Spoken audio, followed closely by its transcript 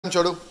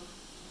Chodu.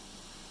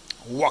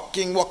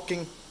 Walking,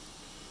 walking.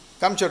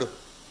 Come, Chodu.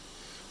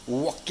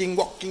 Walking,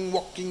 walking,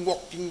 walking,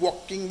 walking,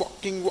 walking,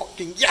 walking,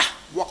 walking. Yeah!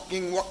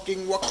 Walking,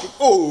 walking, walking.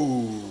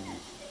 Oh!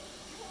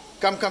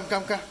 Come, come,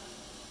 come, come.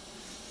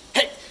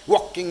 Hey!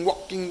 Walking,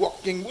 walking,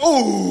 walking.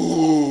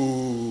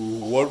 Oh!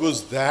 What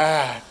was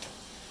that?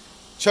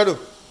 Chodu.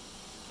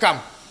 Come.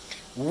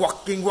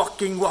 Walking,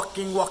 walking,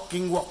 walking,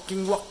 walking,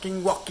 walking,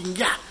 walking, walking.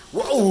 Yeah!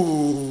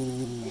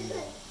 Whoa!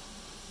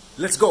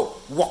 Let's go.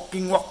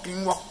 Walking,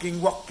 walking,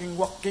 walking, walking,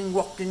 walking,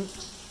 walking.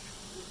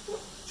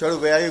 Chodu,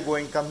 where are you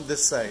going? Come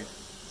this side.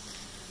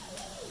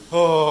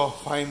 Oh,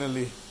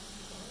 finally.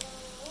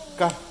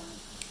 Come.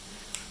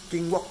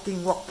 Walking,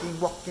 walking, walking,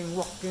 walking,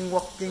 walking,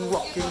 walking,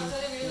 walking,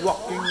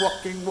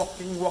 walking,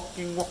 walking,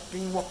 walking,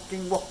 walking,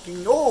 walking,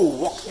 walking. Oh,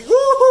 walking.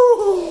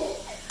 Woo-hoo!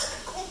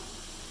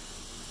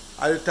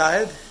 Are you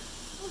tired?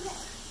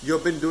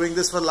 You've been doing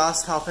this for the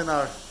last half an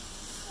hour.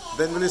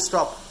 When will you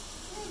stop?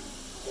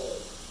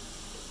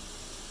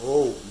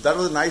 Oh, that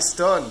was a nice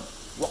turn.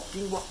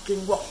 Walking,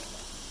 walking, walking.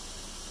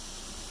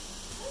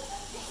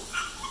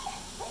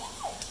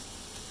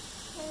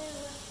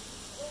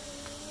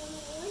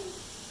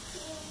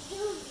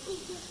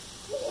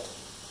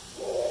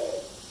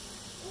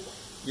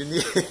 You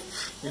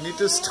need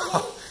to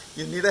stop.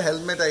 You need a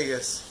helmet, I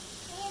guess.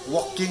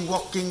 Walking,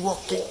 walking,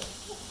 walking.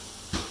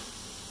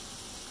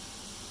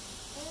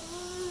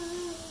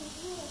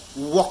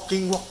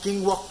 Walking,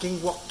 walking,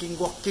 walking, walking,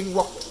 walking,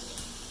 walking.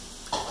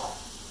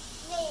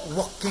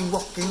 Walking,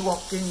 walking,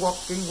 walking,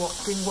 walking,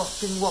 walking,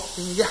 walking,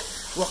 walking, yeah.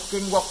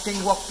 Walking,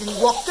 walking,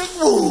 walking, walking.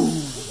 Woo!